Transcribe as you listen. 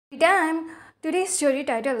time! Today's story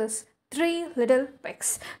title is Three Little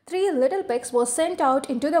Pigs. Three little pigs were sent out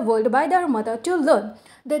into the world by their mother to learn.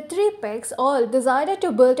 The three pigs all decided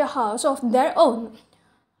to build a house of their own.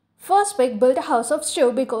 First pig built a house of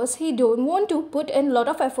straw because he don't want to put in lot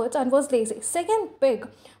of efforts and was lazy. Second pig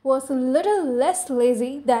was a little less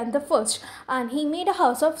lazy than the first and he made a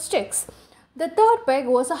house of sticks. The third pig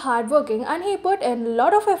was hardworking and he put in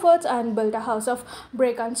lot of efforts and built a house of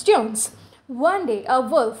brick and stones. One day a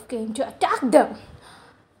wolf came to attack them.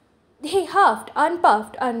 He huffed and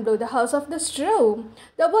puffed and blew the house of the straw.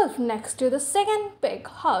 The wolf next to the second pig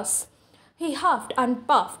house. He huffed and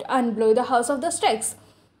puffed and blew the house of the sticks.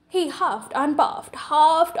 He huffed and puffed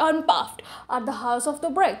at the house of the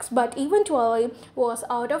bricks, but eventually was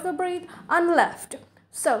out of the breath and left.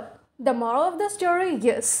 So, the moral of the story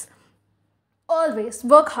is always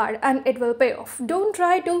work hard and it will pay off. Don't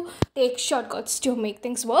try to take shortcuts to make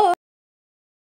things work.